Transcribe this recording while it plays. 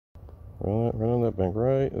Right on that bank,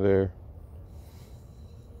 right there.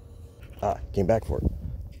 Ah, came back for it.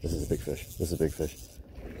 This is a big fish. This is a big fish.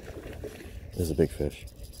 This is a big fish.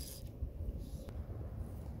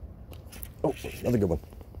 Oh, another good one.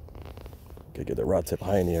 Gotta get that rod tip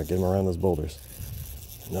high in the air, get him around those boulders.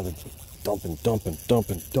 Another dumping.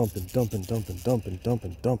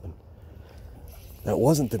 That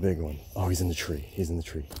wasn't the big one. Oh, he's in the tree. He's in the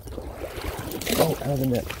tree. Oh, out of the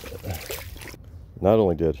net. Not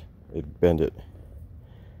only did it bend it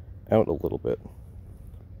out a little bit,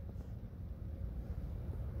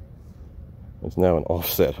 it's now an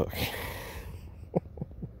offset hook.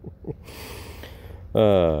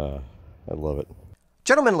 I love it.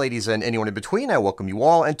 Gentlemen, ladies, and anyone in between, I welcome you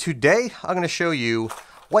all, and today I'm going to show you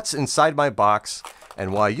what's inside my box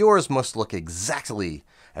and why yours must look exactly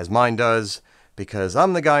as mine does, because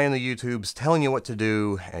I'm the guy in the YouTubes telling you what to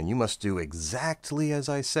do, and you must do exactly as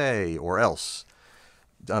I say, or else.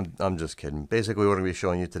 I'm just kidding. Basically, what I'm going to be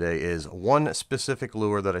showing you today is one specific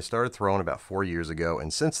lure that I started throwing about 4 years ago,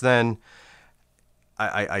 and since then,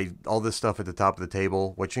 all this stuff at the top of the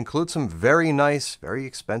table, which includes some very nice, very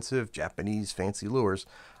expensive Japanese fancy lures,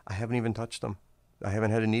 I haven't even touched them. I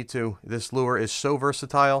haven't had a need to. This lure is so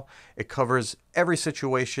versatile. It covers every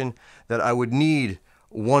situation that I would need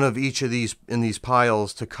one of each of these in these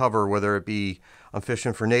piles to cover, whether it be I'm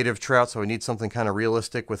fishing for native trout, so I need something kind of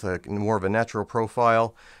realistic with a more of a natural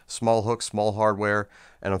profile, small hook, small hardware,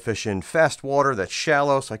 and I'm fishing fast water that's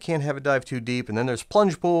shallow, so I can't have it dive too deep. And then there's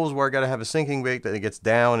plunge pools where I got to have a sinking bait that it gets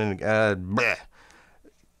down, and bleh.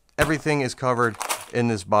 Everything is covered in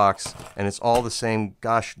this box, and it's all the same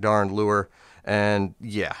gosh darn lure. And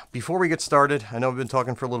yeah, before we get started, I know I've been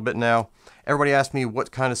talking for a little bit now. Everybody asked me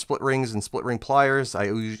what kind of split rings and split ring pliers I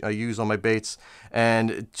use on my baits.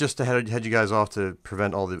 And just to head you guys off to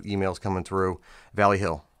prevent all the emails coming through, Valley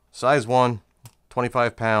Hill. Size 1,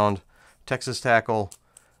 25 pound, Texas tackle,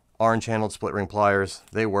 orange handled split ring pliers.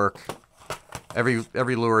 They work.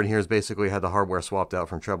 Every lure in here has basically had the hardware swapped out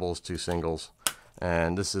from trebles to singles.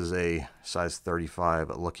 And this is a size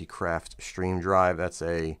 35 Lucky Craft Stream Drive. That's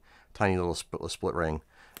a tiny little split ring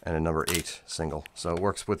and a number 8 single. So it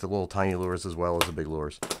works with the little tiny lures as well as the big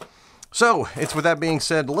lures. So it's with that being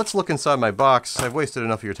said, let's look inside my box. I've wasted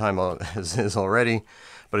enough of your time as is already,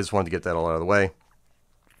 but I just wanted to get that all out of the way.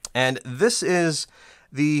 And this is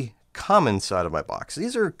the common side of my box.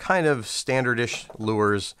 These are kind of standardish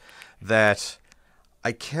lures that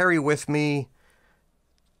I carry with me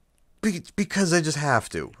because I just have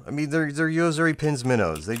to. I mean, they're Yozuri Pins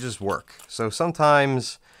minnows. They just work. So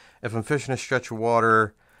sometimes if I'm fishing a stretch of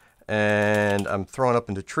water and I'm throwing up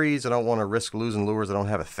into trees, I don't want to risk losing lures I don't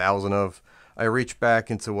have 1,000 of. I reach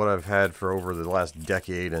back into what I've had for over the last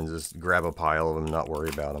decade and just grab a pile of them and not worry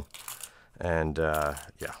about them. And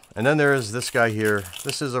yeah. And then there's this guy here.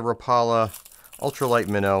 This is a Rapala ultralight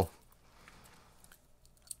minnow.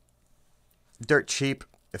 Dirt cheap.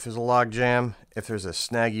 If there's a log jam, if there's a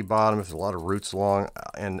snaggy bottom, if there's a lot of roots along,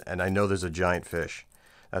 and I know there's a giant fish.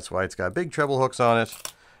 That's why it's got big treble hooks on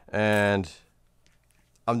it. And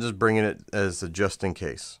I'm just bringing it as a just in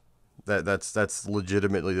case. That's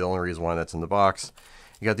legitimately the only reason why that's in the box.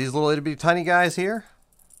 You got these little itty bitty tiny guys here,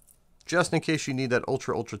 just in case you need that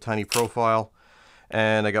ultra tiny profile.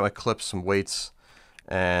 And I got my clips, some weights,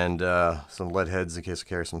 and some lead heads in case I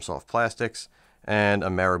carry some soft plastics, and a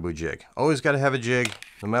marabou jig. Always got to have a jig,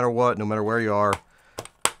 no matter what, no matter where you are.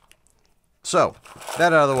 So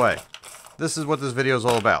that out of the way, this is what this video is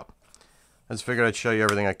all about. I just figured I'd show you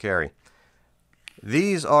everything I carry.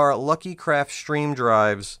 These are Lucky Craft Stream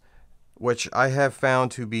Drives, which I have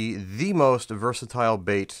found to be the most versatile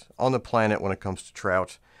bait on the planet when it comes to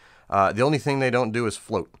trout. The only thing they don't do is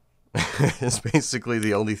float. It's basically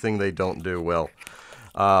the only thing they don't do well.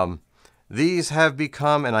 These have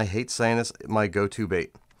become, and I hate saying this, my go-to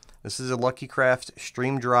bait. This is a Lucky Craft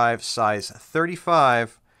Stream Drive size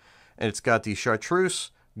 35, and it's got the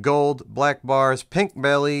chartreuse, gold, black bars, pink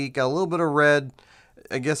belly, got a little bit of red.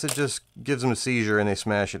 I guess it just gives them a seizure and they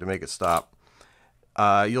smash it to make it stop.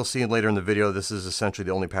 You'll see later in the video, this is essentially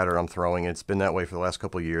the only pattern I'm throwing. It's been that way for the last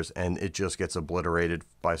couple of years, and it just gets obliterated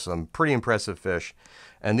by some pretty impressive fish.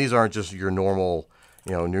 And these aren't just your normal,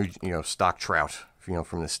 stock trout,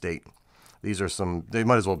 from the state. These are they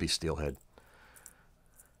might as well be steelhead.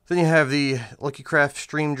 Then you have the Lucky Craft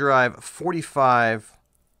Stream Drive 45,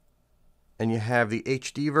 and you have the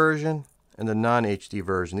HD version and the non-HD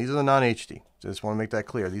version. These are the non-HD. So I just want to make that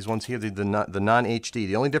clear. These ones here, the non-HD.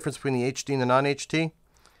 The only difference between the HD and the non-HD,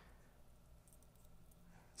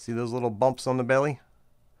 see those little bumps on the belly?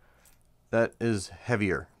 That is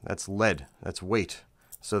heavier. That's lead. That's weight.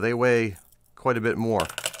 So they weigh quite a bit more.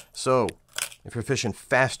 So If you're fishing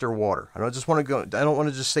faster water, I don't want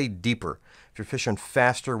to just say deeper. If you're fishing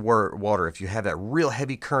faster water, if you have that real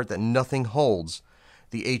heavy current that nothing holds,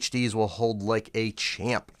 the HDs will hold like a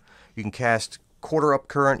champ. You can cast quarter up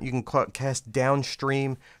current, you can cast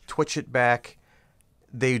downstream, twitch it back.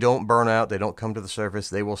 They don't burn out, they don't come to the surface,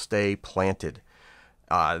 they will stay planted.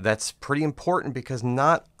 That's pretty important because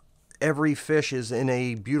not every fish is in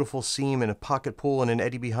a beautiful seam in a pocket pool and an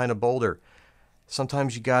eddy behind a boulder.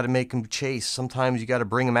 Sometimes you got to make them chase. Sometimes you got to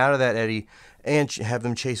bring them out of that eddy and have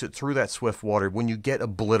them chase it through that swift water when you get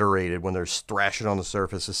obliterated, when they're thrashing on the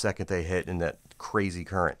surface the second they hit in that crazy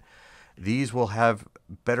current. These will have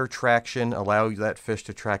better traction, allow that fish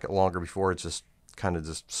to track it longer before it's just kind of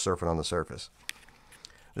just surfing on the surface.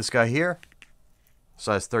 This guy here,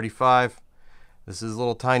 size 35. This is a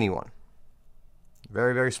little tiny one.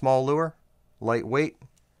 Very, very small lure, lightweight.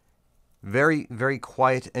 Very, very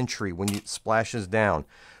quiet entry when it splashes down.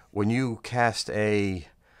 When you cast a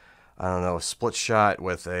split shot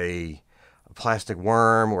with a plastic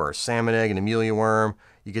worm or a salmon egg, an Amelia worm,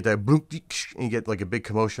 you get that boom, and you get like a big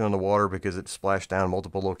commotion on the water because it splashed down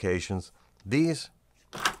multiple locations. These,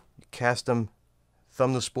 you cast them,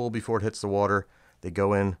 thumb the spool before it hits the water. They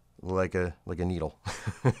go in like a needle.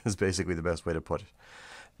 Is basically the best way to put it.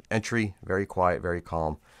 Entry, very quiet, very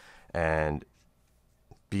calm, and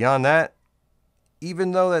beyond that,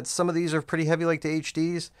 even though that some of these are pretty heavy like the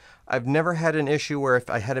HDs, I've never had an issue where if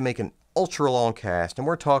I had to make an ultra long cast, and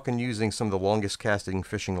we're talking using some of the longest casting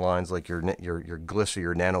fishing lines like your Gliss or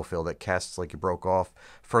your Nanofill that casts like you broke off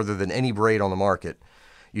further than any braid on the market,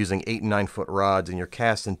 using 8 and 9 foot rods, and you're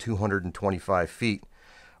casting 225 feet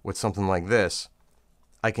with something like this,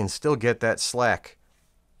 I can still get that slack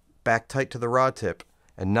back tight to the rod tip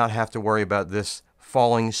and not have to worry about this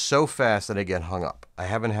falling so fast that I get hung up. I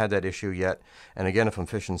haven't had that issue yet. And again, if I'm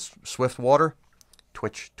fishing swift water,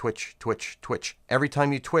 twitch, twitch, twitch, twitch. Every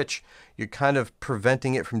time you twitch, you're kind of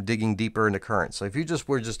preventing it from digging deeper in the current. So if you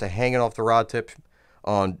were just hanging off the rod tip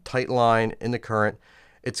on tight line in the current,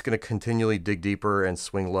 it's going to continually dig deeper and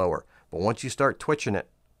swing lower. But once you start twitching it,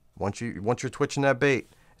 once you're twitching that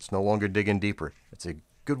bait, it's no longer digging deeper. It's a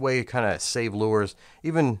good way to kind of save lures.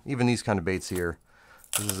 Even these kind of baits here.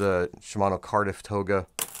 This is a Shimano Cardiff Toga.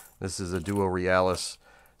 This is a Duo Realis.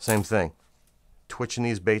 Same thing. Twitching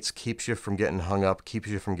these baits keeps you from getting hung up, keeps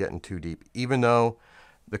you from getting too deep, even though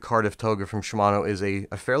the Cardiff Toga from Shimano is a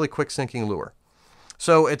fairly quick sinking lure.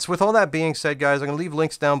 So it's with all that being said, guys, I'm going to leave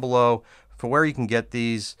links down below for where you can get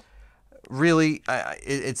these. Really,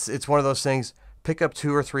 it's one of those things. Pick up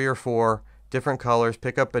 2 or 3 or 4 different colors.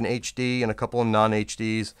 Pick up an HD and a couple of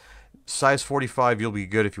non-HDs. Size 45, you'll be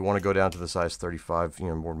good. If you want to go down to the size 35,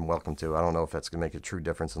 you're more than welcome to. I don't know if that's going to make a true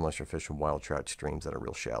difference unless you're fishing wild trout streams that are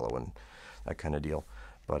real shallow and that kind of deal.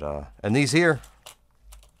 But and these here,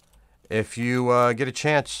 if you get a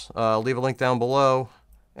chance, I'll leave a link down below.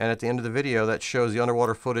 And at the end of the video, that shows the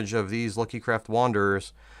underwater footage of these Lucky Craft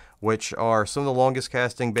Wanderers, which are some of the longest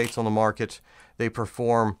casting baits on the market. They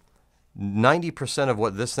perform 90% of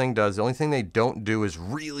what this thing does. The only thing they don't do is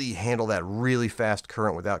really handle that really fast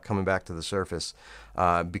current without coming back to the surface,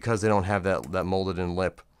 because they don't have that molded in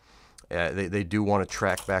lip. They do want to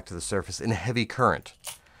track back to the surface in a heavy current.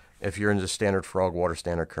 If you're in the standard frog water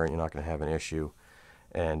standard current, you're not going to have an issue.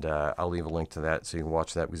 And I'll leave a link to that so you can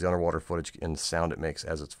watch that, because the underwater footage and the sound it makes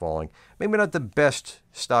as it's falling. Maybe not the best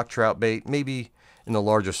stock trout bait, maybe in the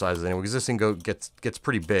larger sizes anyway, because this thing gets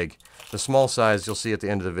pretty big. The small size, you'll see at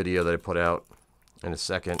the end of the video that I put out in a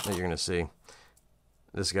second, that you're going to see.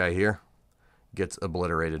 This guy here gets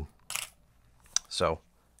obliterated. So,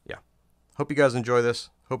 yeah. Hope you guys enjoy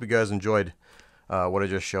this. Hope you guys enjoyed what I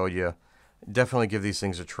just showed you. Definitely give these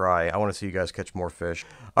things a try. I want to see you guys catch more fish.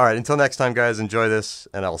 All right, until next time, guys, enjoy this,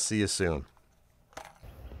 and I'll see you soon.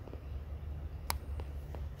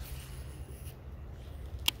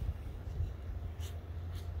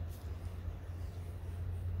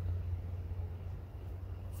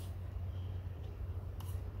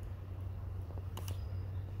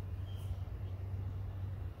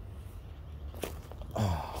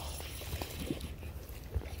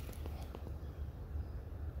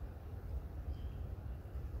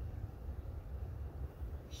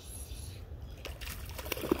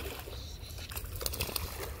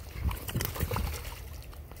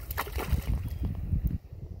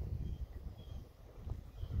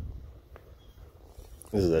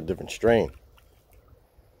 This is a different strain.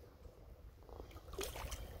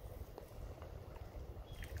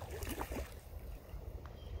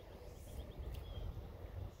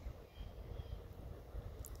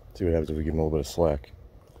 See what happens if we give him a little bit of slack.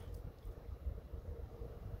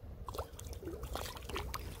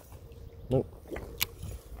 Nope.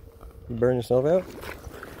 burn yourself out.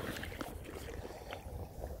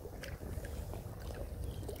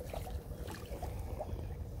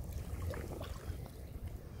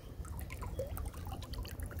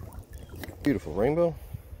 Beautiful rainbow.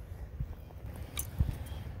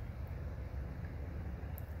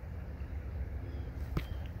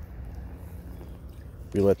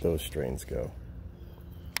 We let those strains go.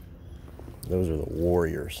 Those are the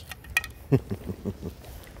warriors.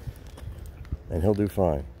 And he'll do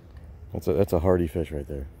fine. That's a hardy fish right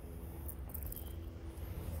there.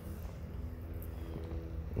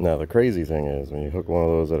 Now the crazy thing is when you hook one of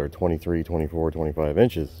those that are 23, 24, 25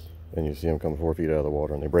 inches and you see them come 4 feet out of the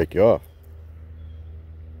water and they break you off.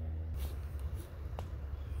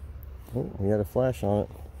 Oh, we had a flash on it.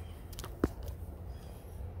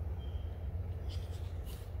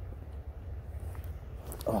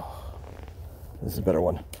 Oh, this is a better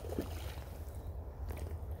one.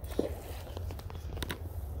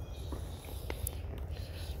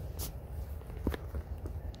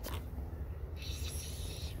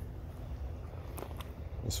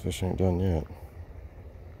 This fish ain't done yet.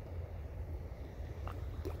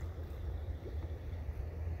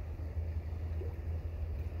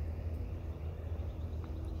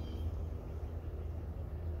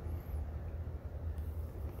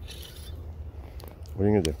 What are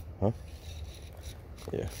you gonna do, huh?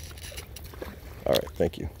 Yeah. All right,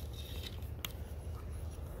 thank you.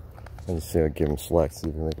 I just say I'd give him slack, see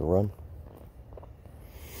if he can make a run.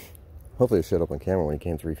 Hopefully it showed up on camera when he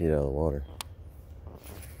came 3 feet out of the water.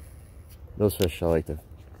 Those fish, I like to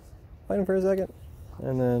fight them for a second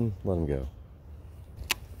and then let them go.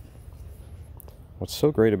 What's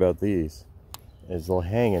so great about these is they'll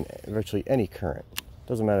hang in virtually any current.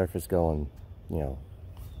 Doesn't matter if it's going, you know,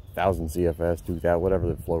 1,000 CFS, 2,000, whatever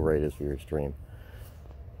the flow rate is for your stream.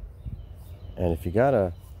 And if you got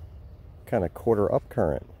a kind of quarter up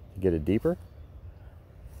current to get it deeper,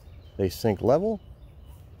 they sink level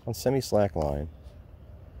on semi-slack line.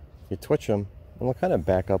 You twitch them and they'll kind of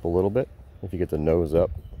back up a little bit if you get the nose up,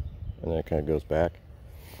 and then it kind of goes back.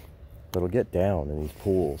 But it'll get down in these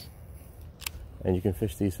pools. And you can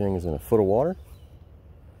fish these things in a foot of water,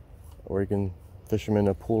 or you can fish them in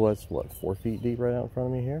a pool that's, what, 4 feet deep right out in front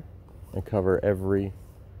of me here, and cover every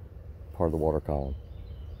part of the water column.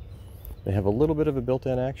 They have a little bit of a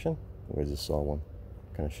built-in action. I just saw one.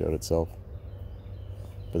 Kind of showed itself.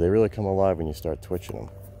 But they really come alive when you start twitching them.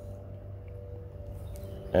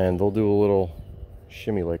 And they'll do a little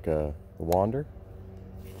shimmy like a wander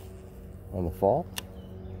on the fall.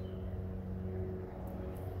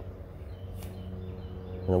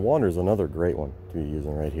 And the wander is another great one to be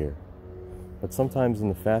using right here. But sometimes in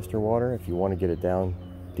the faster water, if you want to get it down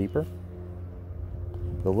deeper,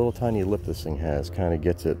 the little tiny lip this thing has kind of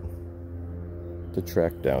gets it to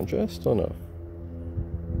track down just enough.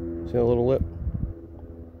 See that little lip?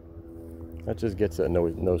 That just gets that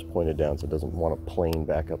nose pointed down so it doesn't want to plane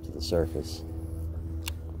back up to the surface.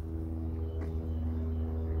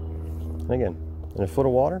 And again, in a foot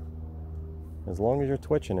of water, as long as you're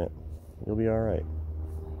twitching it, you'll be alright.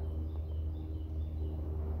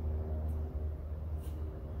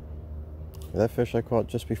 That fish I caught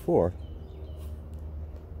just before,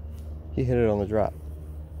 he hit it on the drop.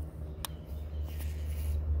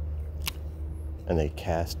 And they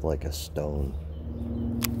cast like a stone.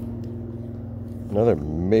 Another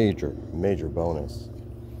major bonus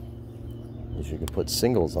is you can put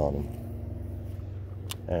singles on them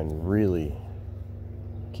and really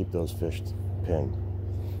keep those fish pinned.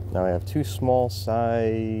 Now I have two small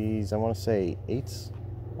size, I want to say 8s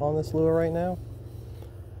on this lure right now.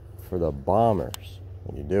 For the bombers,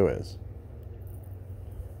 what you do is,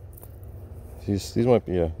 these might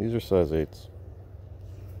be, yeah, these are size 8s.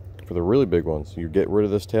 For the really big ones, you get rid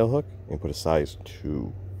of this tail hook and put a size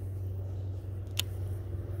 2.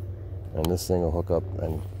 And this thing will hook up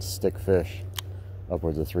and stick fish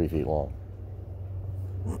upwards of 3 feet long.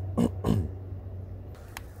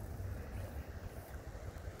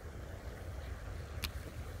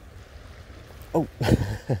 Oh.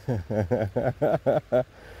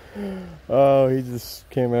 Oh, he just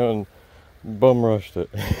came out and bum rushed it.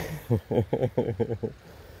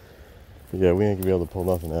 Yeah, we ain't gonna be able to pull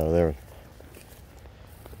nothing out of there.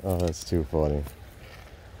 Oh, that's too funny.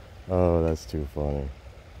 Oh, that's too funny.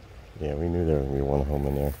 Yeah, we knew there was gonna be one home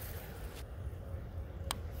in there.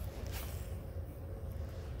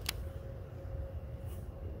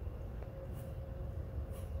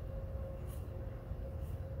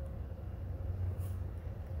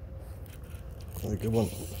 Another good one.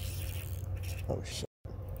 Oh shit.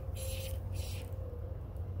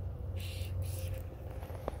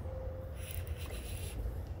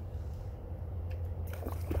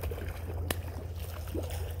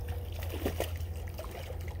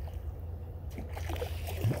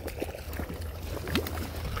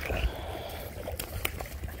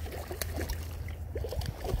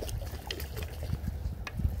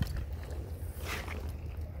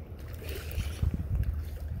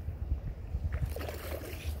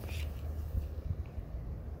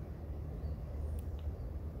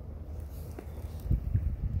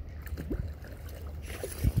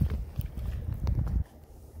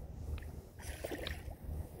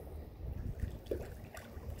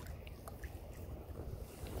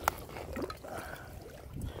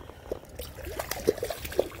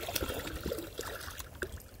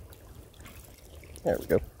 There we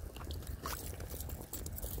go.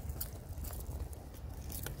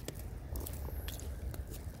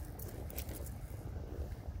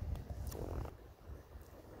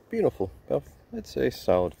 Beautiful. About, I'd say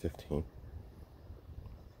solid 15.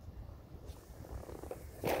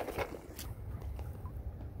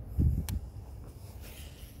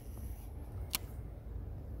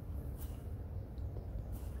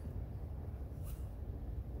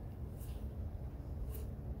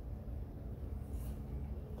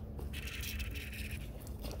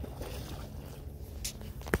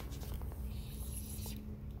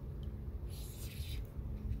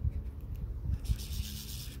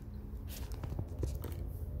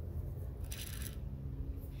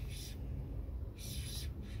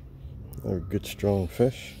 Another good strong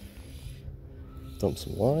fish. Dump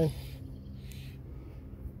some line.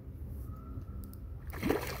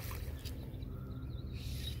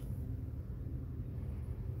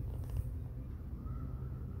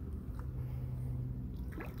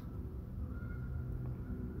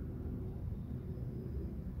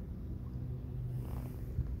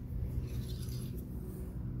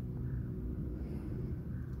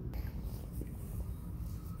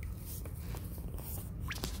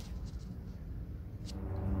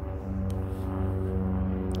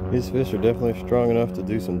 These fish are definitely strong enough to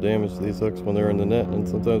do some damage to these hooks when they're in the net, and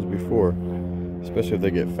sometimes before, especially if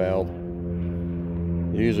they get fouled.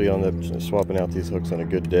 You usually end up swapping out these hooks on a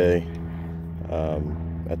good day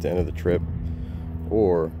at the end of the trip,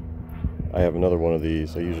 or I have another one of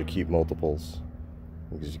these. I usually keep multiples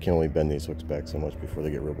because you can only bend these hooks back so much before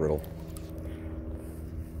they get real brittle.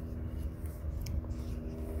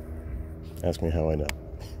 Ask me how I know.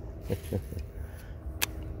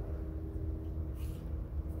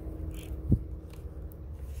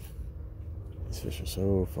 These fish are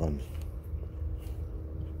so fun.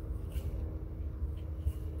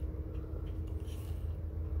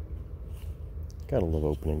 Gotta love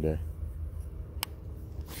opening day.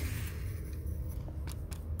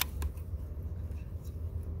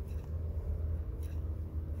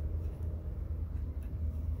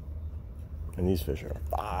 And these fish are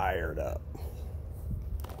fired up.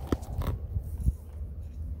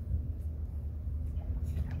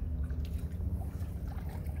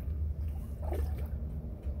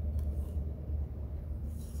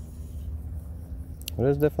 It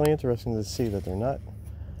is definitely interesting to see that they're not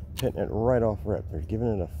hitting it right off rip. They're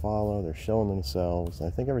giving it a follow, they're showing themselves. And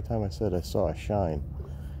I think every time I said I saw a shine,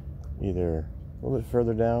 either a little bit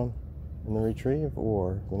further down in the retrieve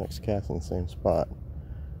or the next cast in the same spot,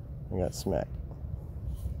 I got smacked.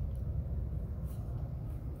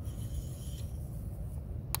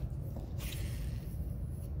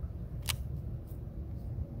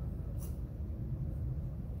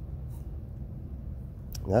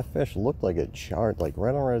 That fish looked like it charred, like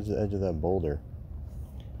right on the edge of that boulder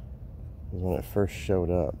was when it first showed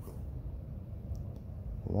up.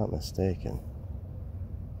 If I'm not mistaken.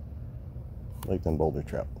 I like them boulder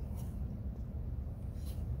trout.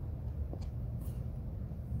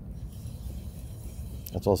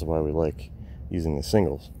 That's also why we like using the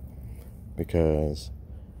singles, because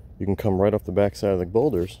you can come right off the backside of the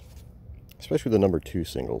boulders, especially the number 2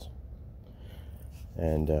 singles.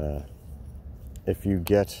 And if you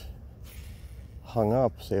get hung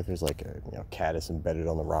up, say if there's like a caddis embedded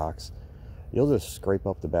on the rocks, you'll just scrape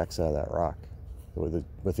up the backside of that rock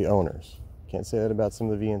with the owners. Can't say that about some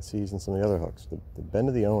of the VNCs and some of the other hooks. The bend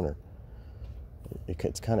of the owner,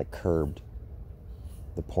 it's kind of curbed.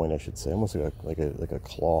 The point, I should say, almost like a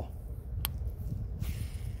claw,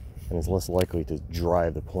 and it's less likely to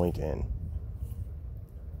drive the point in.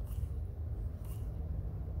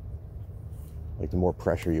 Like the more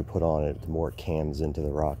pressure you put on it, the more it cams into the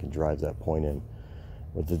rock and drives that point in.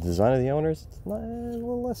 With the design of the owners, it's a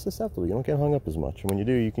little less susceptible. You don't get hung up as much. And when you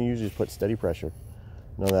do, you can usually just put steady pressure.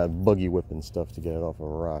 None of that buggy whipping stuff to get it off of a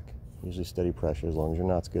rock. Usually steady pressure, as long as your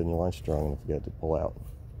knot's good and your line's strong enough to get it to pull out.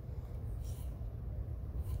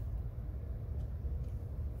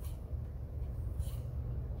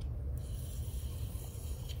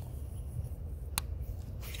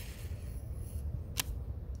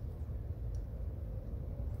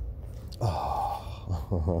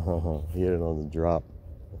 Oh, he hit it on the drop.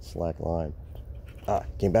 Slack line. Ah,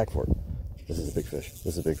 came back for it. This is a big fish.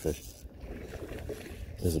 This is a big fish.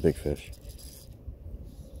 This is a big fish.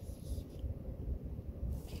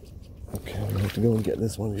 Okay, I'm gonna have to go and get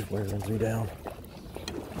this one before it runs me down.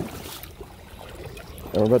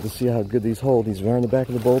 And we're about to see how good these hold. These are on the back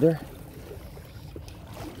of the boulder.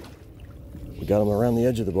 We got them around the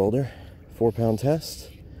edge of the boulder. 4-pound test.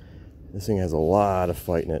 This thing has a lot of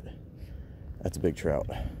fight in it. That's a big trout.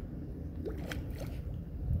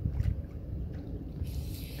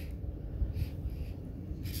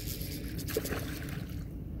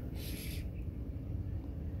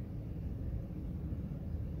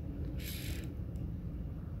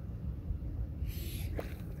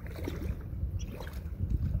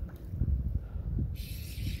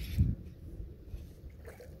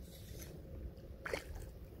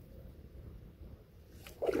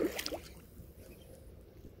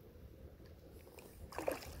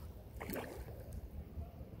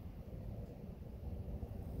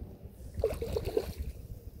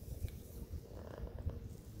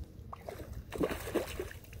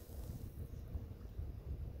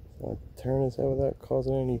 turn his head without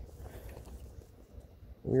causing any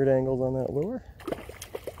weird angles on that lure.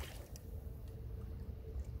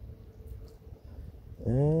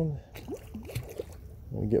 And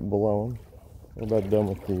we get below him. We're about done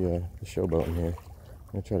with the showboat in here.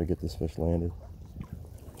 I'm gonna try to get this fish landed.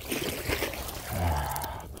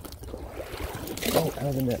 Oh, out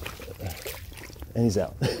of the net. And he's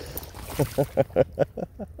out.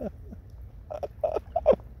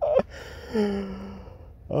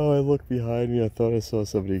 Oh, I looked behind me. I thought I saw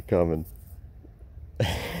somebody coming.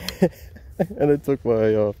 And I took my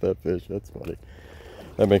eye off that fish. That's funny.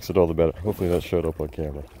 That makes it all the better. Hopefully that showed up on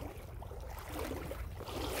camera.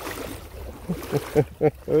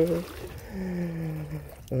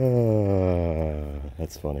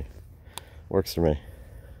 That's funny. Works for me.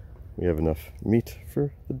 We have enough meat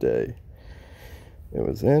for the day. It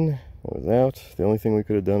was in, it was out. The only thing we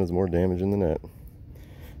could have done is more damage in the net.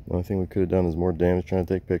 The only thing we could have done is more damage trying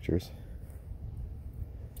to take pictures.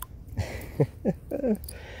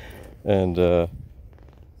 And as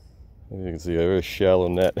you can see, I have a very shallow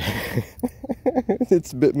net.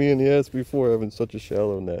 It's bit me in the ass before having such a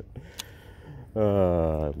shallow net.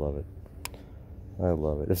 I love it. I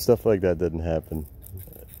love it. If stuff like that didn't happen,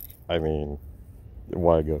 I mean,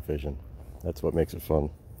 why go fishing? That's what makes it fun.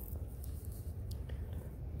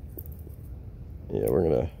 Yeah, we're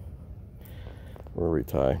gonna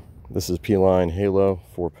retie. This is P-Line Halo,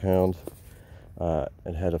 4-pound.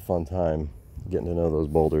 And had a fun time getting to know those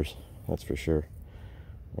boulders, that's for sure.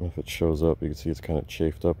 I don't know if it shows up. You can see it's kind of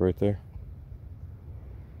chafed up right there.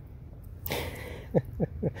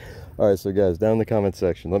 Alright, so guys, down in the comment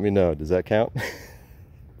section, let me know, does that count?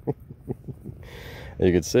 And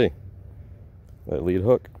you can see that lead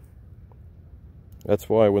hook. That's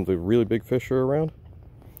why when the really big fish are around,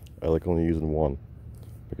 I like only using one.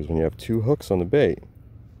 Because when you have two hooks on the bait,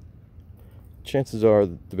 chances are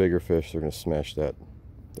the bigger fish are going to smash that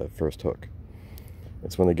first hook.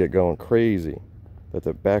 It's when they get going crazy that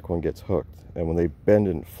the back one gets hooked. And when they bend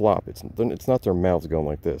and flop, it's not their mouths going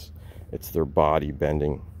like this. It's their body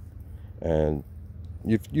bending. And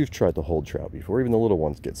you've tried to hold trout before. Even the little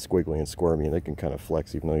ones get squiggly and squirmy, and they can kind of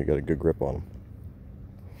flex even though you got a good grip on them.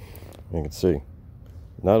 And you can see,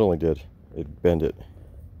 not only did it bend it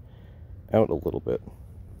out a little bit,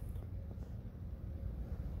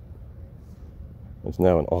 it's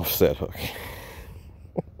now an offset hook.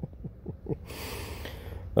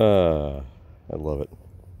 I love it.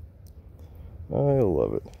 I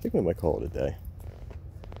love it. I think we might call it a day.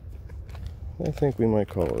 I think we might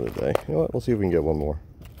call it a day. You know what? We'll see if we can get one more.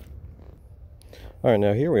 Alright,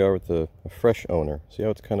 now here we are with a fresh owner. See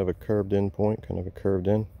how it's kind of a curved in point, kind of a curved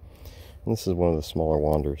in? And this is one of the smaller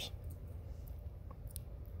wanders.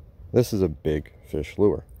 This is a big fish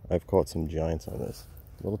lure. I've caught some giants on this.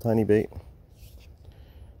 Little tiny bait.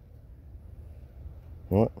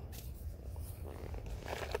 You know what?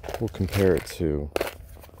 We'll compare it to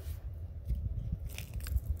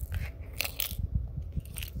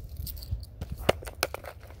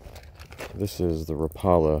this is the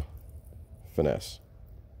Rapala Finesse,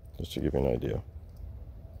 just to give you an idea.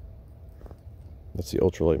 That's the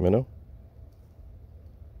ultralight minnow,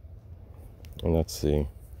 and that's the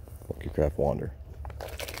Lucky Craft Wander.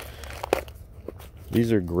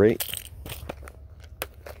 These are great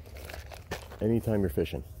anytime you're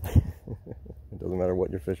fishing. It doesn't matter what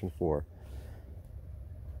you're fishing for.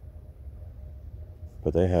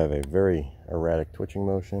 But they have a very erratic twitching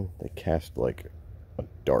motion. They cast like a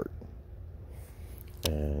dart.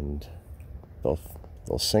 And they'll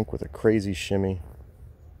sink with a crazy shimmy.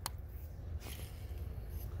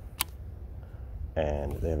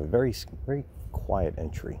 And they have a very quiet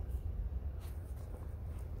entry.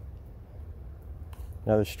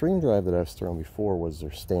 Now the stream drive that I've thrown before was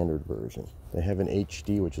their standard version. They have an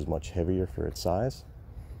HD, which is much heavier for its size.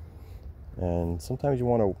 And sometimes you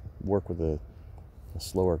want to work with a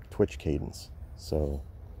slower twitch cadence. So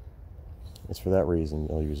it's for that reason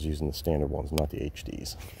I was using the standard ones, not the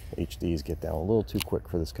HDs. HDs get down a little too quick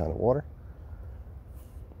for this kind of water.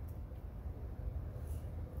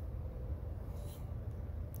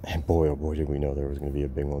 And boy, oh boy, did we know there was going to be a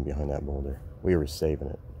big one behind that boulder. We were saving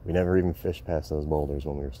it. We never even fished past those boulders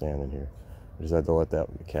when we were standing here. We just had to let that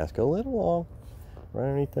cast go a little long, right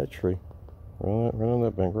underneath that tree. Right on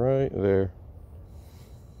that bank, right there.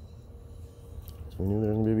 So we knew there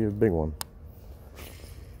was going to be a big one.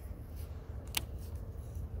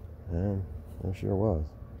 And there sure was.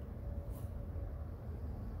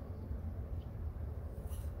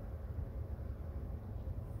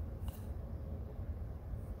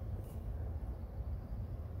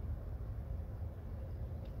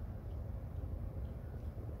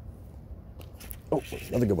 Oh,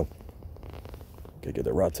 another good one. Gotta get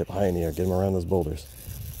the rod tip high in the air, get him around those boulders.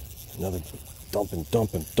 Another dumping.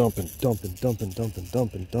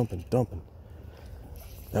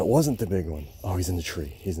 That wasn't the big one. Oh, he's in the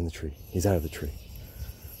tree. He's in the tree. He's out of the tree.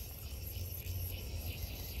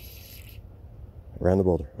 Around the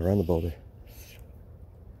boulder. Around the boulder.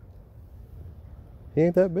 He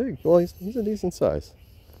ain't that big. Well, he's a decent size.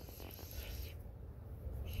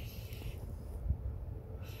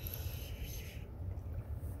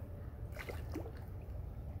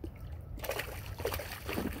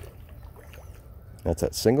 That's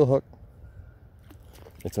that single hook.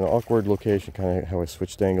 It's an awkward location, kind of how I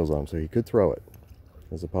switched angles on him, so he could throw it.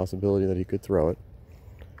 There's a possibility that he could throw it.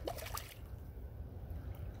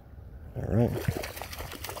 All right.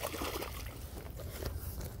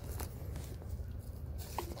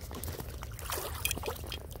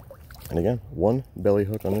 And again, one belly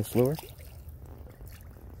hook on this lure.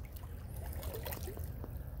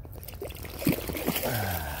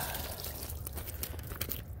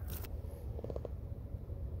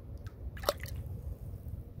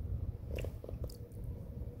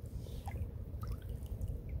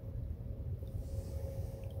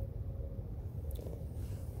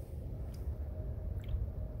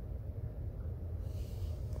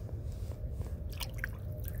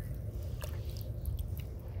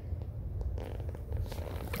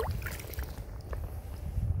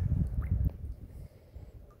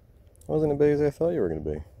 Wasn't as big as I thought you were going to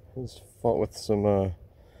be. I just fought with some of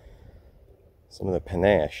the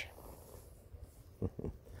panache.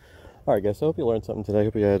 Alright guys, I hope you learned something today. I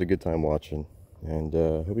hope you had a good time watching. And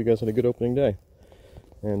hope you guys had a good opening day.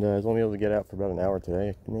 And I was only able to get out for about an hour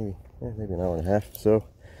today. Maybe an hour and a half. So,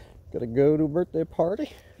 gotta go to a birthday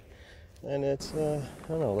party. And it's, I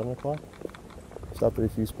don't know, 11 o'clock. Stopped at a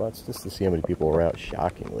few spots just to see how many people were out,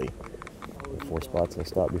 shockingly. The 4 spots I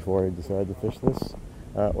stopped before I decided to fish this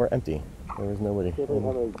were empty. There was nobody. There was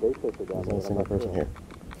not a single person here.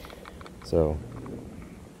 So,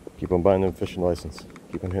 keep on buying them fishing license.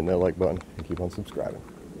 Keep on hitting that like button and keep on subscribing.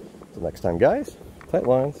 Until next time, guys, tight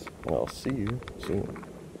lines, and I'll see you soon.